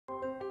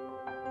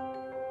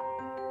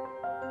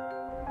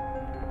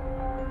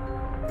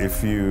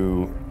If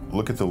you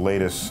look at the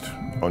latest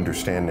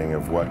understanding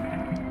of what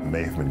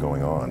may have been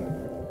going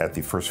on at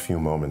the first few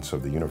moments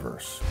of the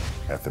universe,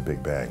 at the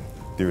Big Bang,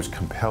 there's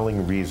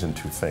compelling reason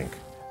to think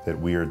that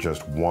we are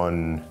just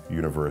one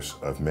universe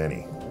of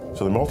many.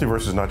 So the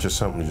multiverse is not just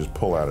something you just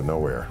pull out of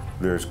nowhere.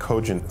 There's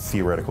cogent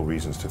theoretical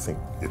reasons to think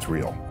it's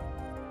real.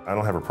 I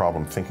don't have a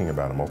problem thinking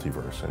about a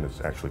multiverse, and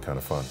it's actually kind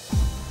of fun.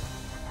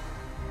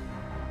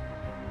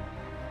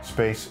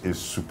 Space is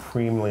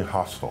supremely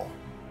hostile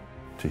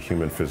to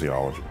human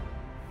physiology.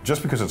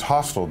 Just because it's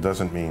hostile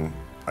doesn't mean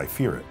I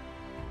fear it.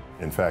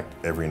 In fact,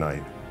 every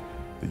night,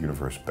 the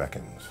universe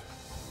beckons.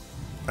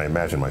 I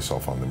imagine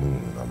myself on the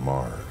moon, on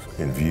Mars,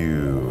 in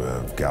view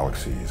of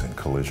galaxies and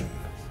collision.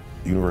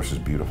 The universe is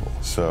beautiful.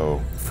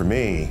 So for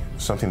me,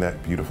 something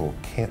that beautiful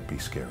can't be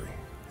scary.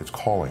 It's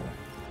calling.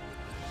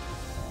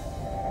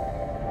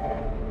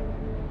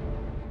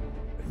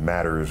 It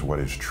matters what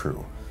is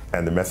true.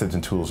 And the methods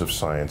and tools of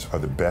science are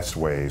the best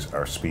ways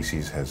our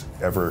species has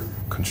ever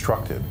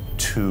constructed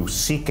to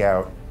seek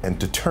out and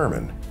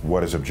determine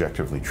what is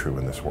objectively true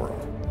in this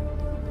world.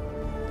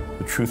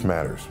 The truth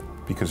matters,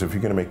 because if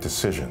you're going to make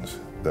decisions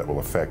that will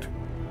affect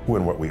who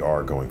and what we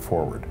are going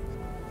forward,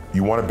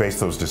 you want to base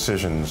those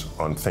decisions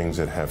on things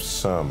that have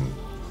some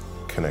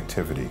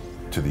connectivity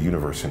to the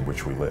universe in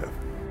which we live.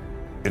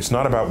 It's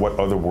not about what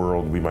other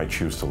world we might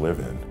choose to live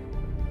in.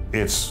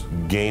 It's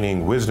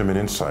gaining wisdom and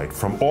insight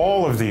from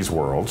all of these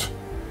worlds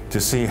to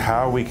see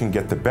how we can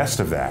get the best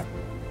of that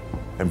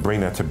and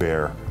bring that to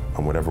bear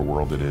on whatever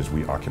world it is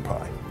we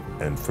occupy.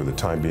 And for the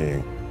time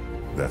being,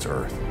 that's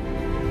Earth.